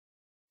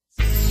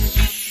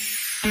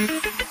So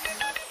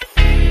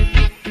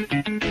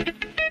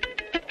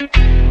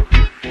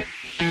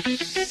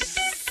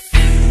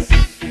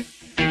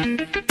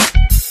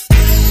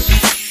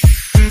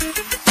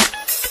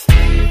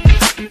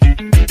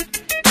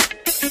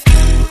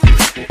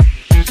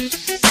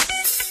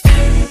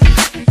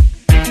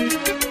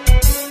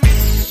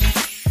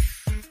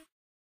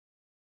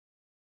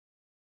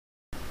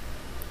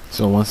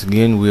once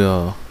again, we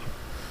are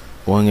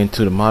going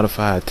into the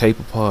modified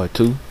taper part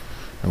 2,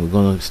 and we're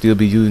going to still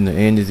be using the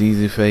Andes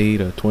Easy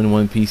Fade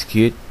 21 piece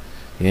kit,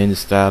 the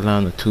Andes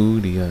Styliner 2,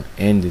 the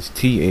Andes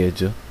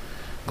T-Edger,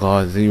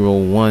 guard 0,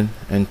 1,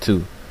 and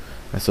 2.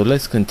 And so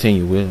let's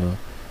continue with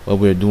what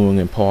we're doing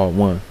in part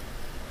 1.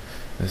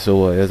 And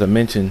so as I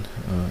mentioned,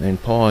 in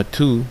part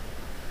 2,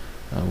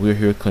 we're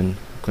here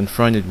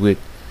confronted with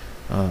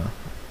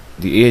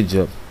the edge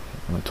up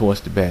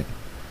towards the back.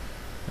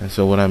 And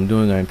so what I'm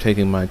doing, I'm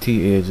taking my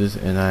T-edges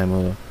and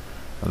I'm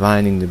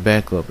aligning the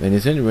back up. And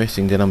it's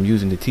interesting that I'm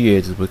using the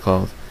T-edges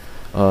because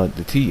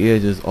the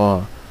T-edges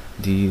are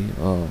the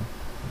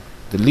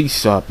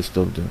least sharpest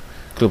of the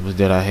clippers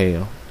that I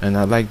have, and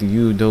I like to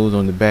use those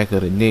on the back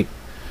of the neck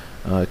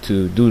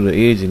to do the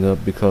edging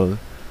up, because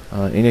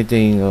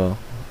anything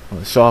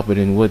sharper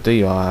than what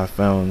they are, I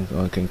found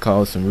can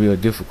cause some real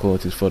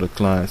difficulties for the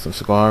client. Some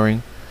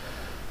scarring,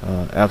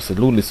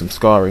 absolutely some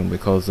scarring,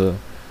 because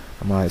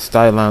my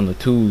Styliner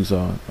tools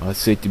are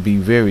said to be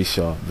very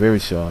sharp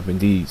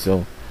indeed.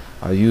 So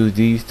I use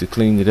these to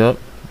clean it up,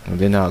 and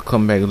then I'll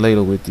come back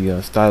later with the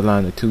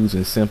Styliner tools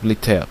and simply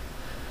tap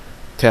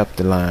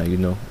the line, you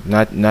know,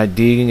 not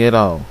digging at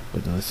all,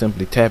 but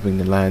simply tapping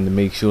the line to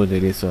make sure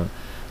that it's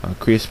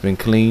crisp and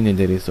clean, and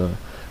that it's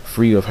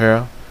free of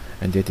hair,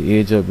 and that the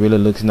edge up really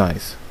looks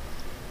nice.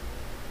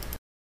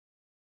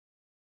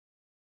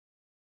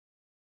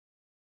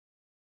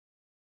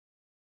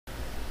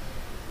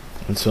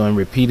 And so I'm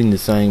repeating the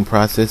same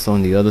process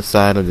on the other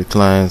side of the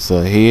client's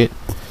head.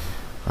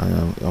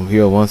 I'm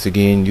here once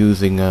again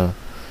using the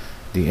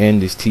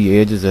Andes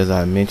T-edges, as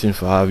I mentioned,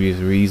 for obvious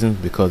reasons,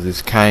 because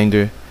it's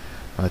kinder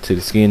to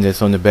the skin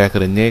that's on the back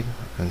of the neck.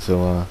 And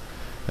so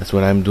that's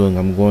what I'm doing.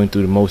 I'm going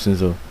through the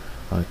motions of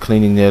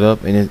cleaning that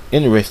up. And it's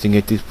interesting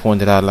at this point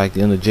that I'd like to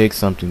interject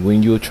something.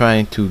 When you're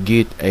trying to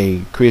get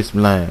a crisp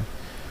line,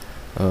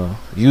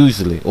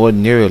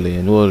 ordinarily,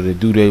 in order to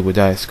do that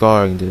without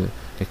scarring the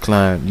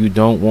client, you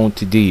don't want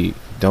to dig.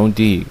 Don't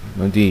dig,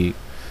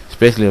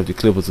 especially if the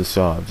clippers are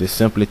sharp. Just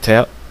simply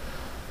tap,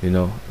 you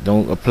know,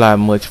 don't apply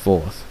much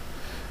force.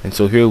 And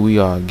so here we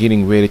are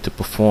getting ready to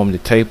perform the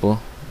taper,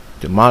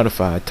 the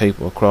modified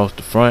taper across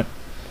the front.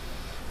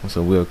 And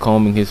so we're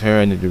combing his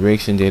hair in the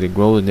direction that it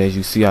grows, and as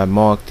you see, I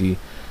marked the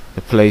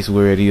place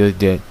where it is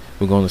that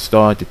we're going to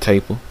start the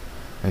taper.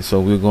 And so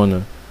we're going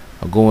to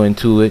go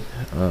into it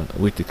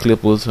with the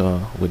clippers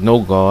with no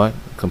guard,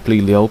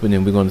 completely open,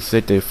 and we're going to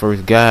set that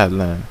first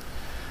guideline.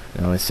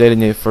 Now, in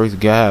setting that first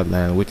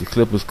guideline with the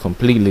clippers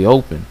completely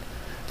open,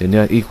 then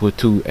they're equal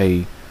to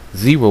a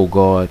 0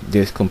 guard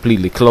that's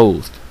completely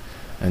closed.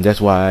 And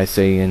that's why I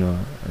say in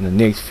the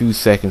next few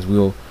seconds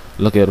we'll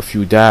look at a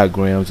few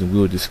diagrams, and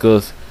we'll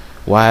discuss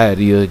why it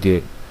is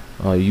that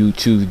you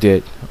choose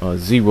that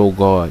 0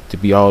 guard to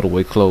be all the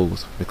way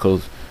closed,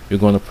 because you're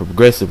going to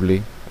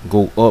progressively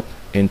go up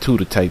into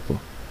the taper.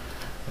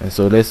 And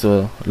so let's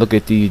look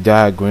at these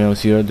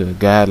diagrams here, the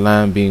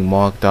guideline being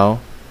marked off,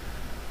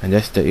 and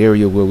that's the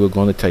area where we're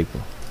going to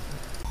taper.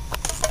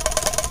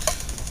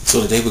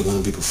 So today we're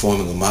going to be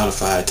performing a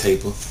modified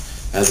taper.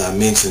 As I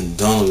mentioned,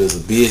 Donald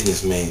is a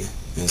businessman,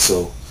 and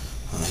so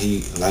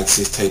he likes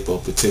his taper a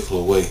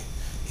particular way.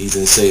 He's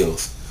in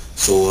sales.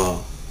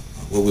 So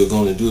what we're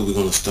going to do is we're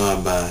going to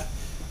start by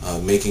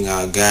making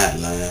our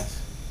guidelines,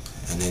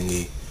 and then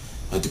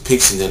the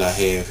depiction that I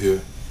have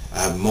here,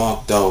 I've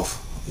marked off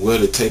where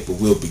the taper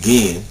will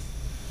begin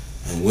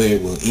and where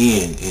it will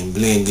end, and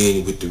blend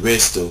in with the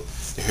rest of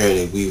the hair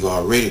that we've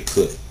already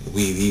cut.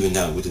 We've evened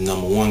out with the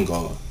number 1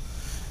 guard.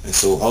 And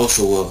so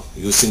also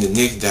you'll see in the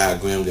next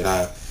diagram that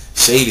I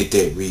shaded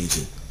that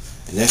region,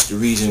 and that's the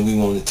region we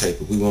want to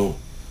taper. We want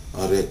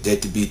that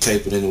to be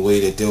tapered in a way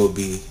that there will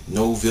be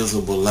no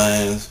visible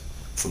lines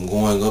from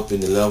going up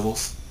in the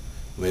levels.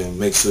 We'll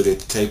make sure that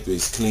the taper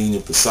is clean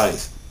and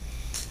precise.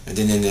 And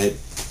then in that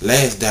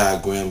last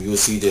diagram, you'll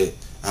see that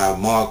I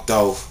marked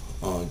off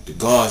the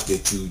guards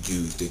that you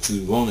use, that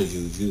you want to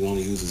use. You want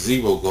to use a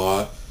 0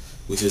 guard,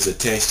 which is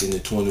attached in the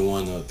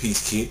 21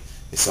 piece kit.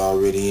 It's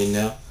already in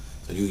there.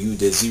 So you use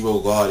that 0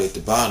 guard at the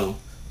bottom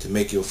to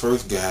make your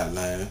first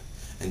guideline,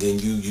 and then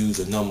you use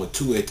a number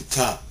 2 at the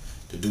top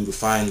to do the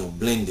final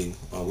blending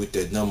with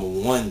that number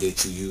 1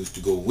 that you use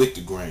to go with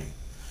the grain.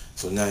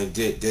 So now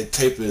that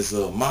taper is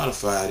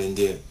modified in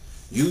that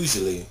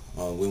usually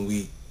when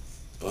we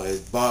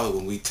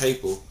when we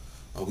taper,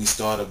 we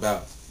start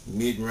about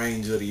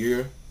mid-range of the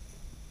ear,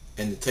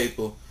 and the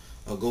taper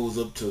goes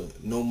up to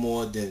no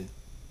more than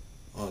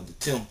the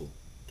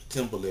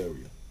temple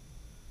area.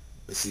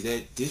 But see,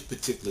 that this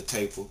particular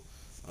taper,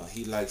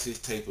 he likes his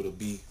taper to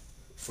be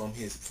from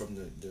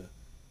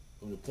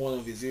the point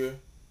of his ear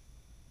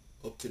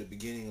up to the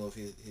beginning of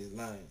his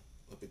line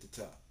up at the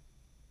top.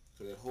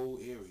 So that whole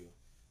area,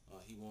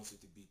 he wants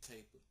it to be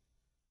tapered.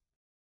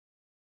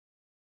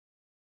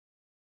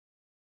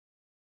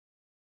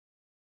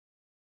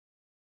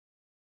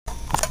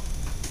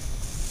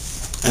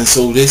 And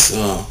so this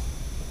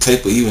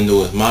taper, even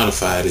though it's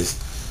modified,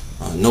 is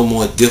no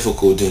more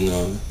difficult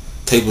than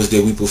tapers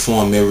that we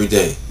perform every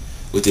day,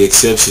 with the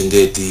exception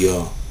that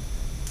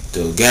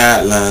the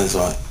guidelines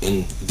are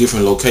in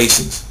different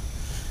locations,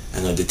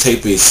 and the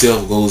taper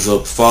itself goes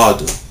up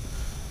farther.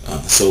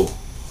 So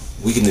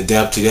we can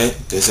adapt to that.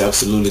 That's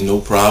absolutely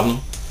no problem.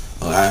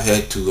 I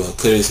had to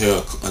cut his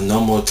hair a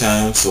number of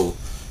times, so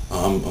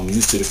I'm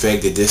used to the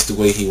fact that that's the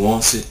way he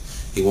wants it.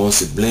 He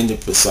wants it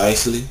blended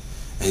precisely,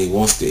 and he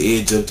wants the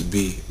edge up to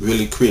be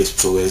really crisp.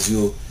 So as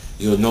you'll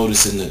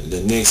notice in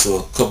the next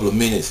couple of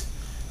minutes,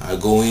 I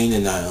go in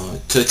and I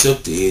touch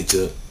up the edge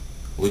up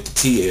with the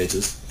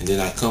T-edges, and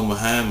then I come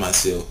behind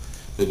myself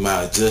with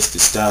my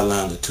adjusted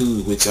Stylizer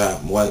tool, which I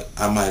might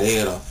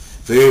add are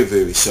very,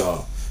 very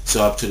sharp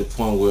to the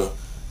point where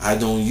I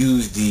don't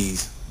use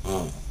these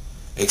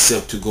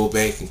except to go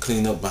back and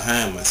clean up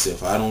behind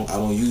myself. I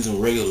don't use them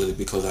regularly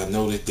because I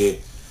noticed that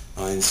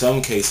in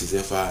some cases,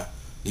 if I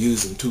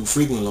use them too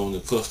frequently on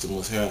the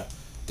customer's hair,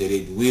 that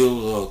it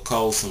will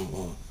cause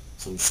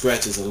some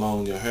scratches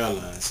along their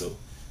hairline. So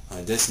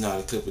that's not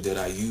a clipper that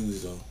I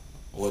use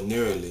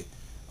ordinarily,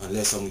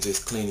 unless I'm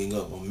just cleaning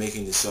up. I'm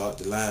making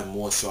the line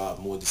more sharp,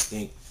 more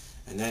distinct,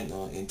 and that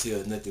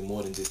entails nothing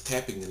more than just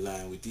tapping the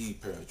line with these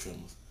pair of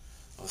trimmers.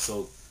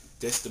 So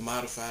that's the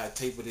modified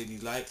taper that he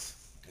likes,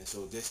 and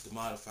so that's the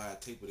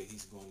modified taper that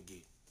he's going to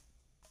get.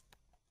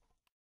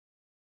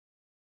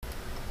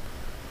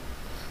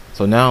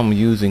 So now I'm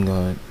using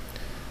the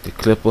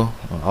clipper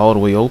all the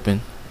way open,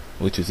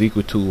 which is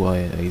equal to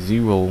a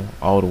 0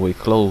 all the way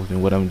closed.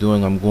 And what I'm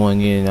doing, I'm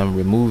going in and I'm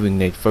removing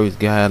that first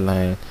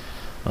guideline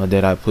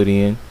that I put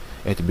in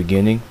at the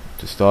beginning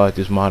to start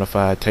this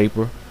modified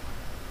taper.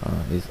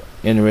 It's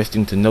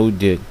interesting to note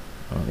that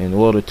in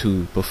order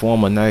to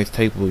perform a nice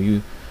taper,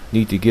 you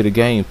need to get a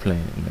game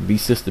plan and be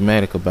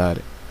systematic about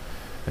it.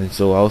 And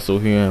so also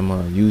here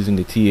I'm using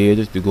the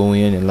T-edges to go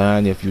in and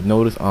line. If you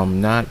notice,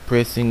 I'm not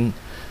pressing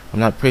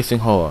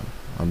hard.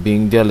 I'm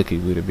being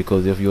delicate with it,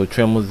 because if your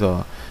trimmers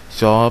are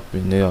sharp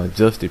and they are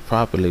adjusted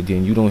properly,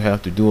 then you don't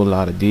have to do a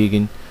lot of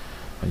digging,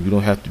 and you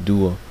don't have to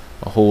do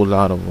a whole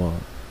lot of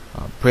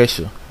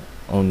pressure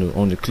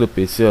on the clip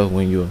itself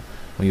when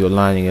you're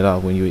lining it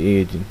out, when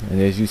you're edging.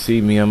 And as you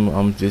see me,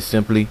 I'm just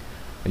simply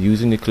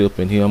using the clip,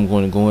 and here I'm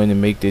going to go in and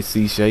make this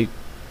C shape.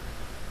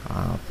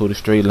 Put a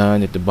straight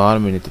line at the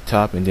bottom and at the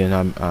top, and then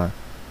I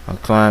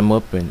climb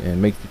up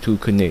and make the two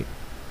connect.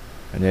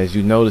 And as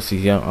you notice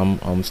here,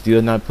 I'm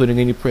still not putting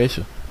any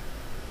pressure.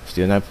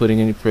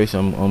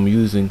 I'm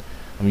using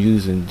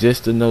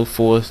just enough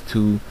force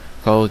to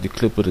cause the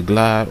clipper to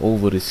glide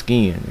over the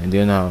skin, and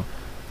then I'll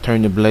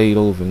turn the blade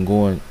over and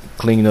go and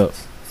clean up.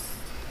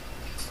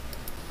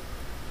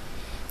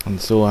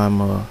 And so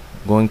I'm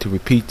going to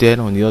repeat that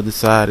on the other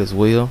side as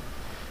well.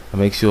 I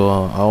make sure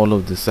all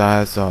of the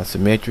sides are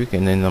symmetric,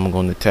 and then I'm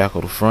going to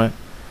tackle the front.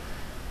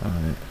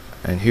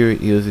 And here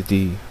is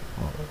the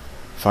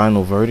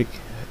final verdict,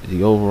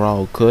 the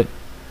overall cut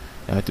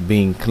after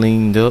being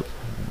cleaned up,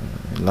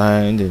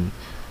 lined, and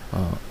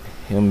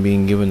him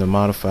being given the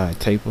modified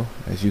taper.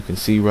 As you can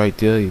see right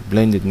there, he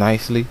blended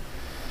nicely,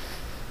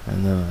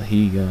 and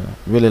he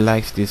really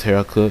likes this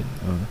haircut.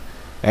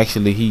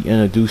 Actually, he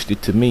introduced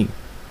it to me,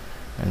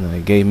 and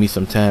it gave me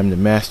some time to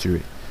master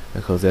it,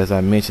 because as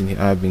I mentioned,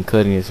 I've been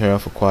cutting his hair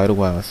for quite a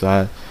while. So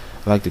I'd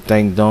like to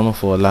thank Donald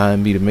for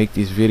allowing me to make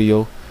this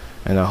video,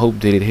 and I hope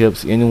that it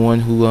helps anyone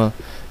who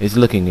is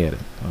looking at it.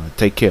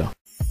 Take care.